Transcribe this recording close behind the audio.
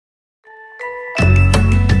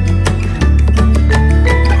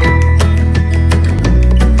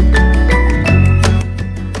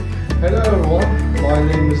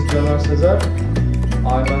CnRsZr.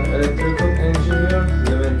 I'm an electrical engineer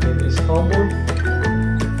living in Istanbul,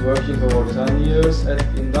 working over 10 years at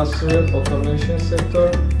industrial automation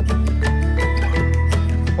sector.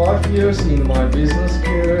 5 years in my business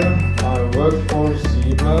career, I worked for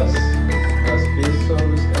Siemens as field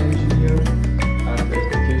service engineer and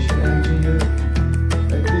application engineer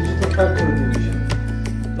at Digital Factory division.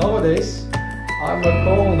 Nowadays, I'm a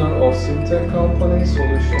co-owner of SimTech company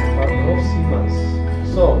solution partner of Siemens.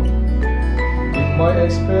 So, with my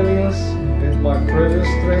experience and my previous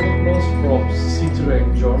training was from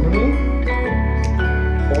C-Train Germany,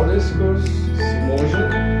 for this course,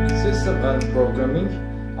 Simotion, system and programming,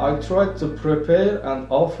 I tried to prepare and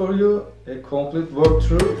offer you a complete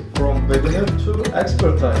walkthrough from beginner to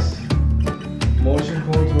expertise. Motion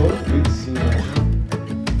control with Simotion.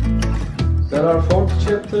 There are 40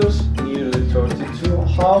 chapters, nearly 32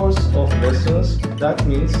 hours of lessons. That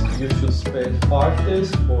means you should spend 5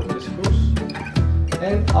 days for this course.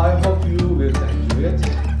 And I hope you will enjoy it.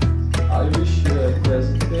 I wish you a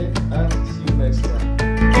pleasant day and see you next time.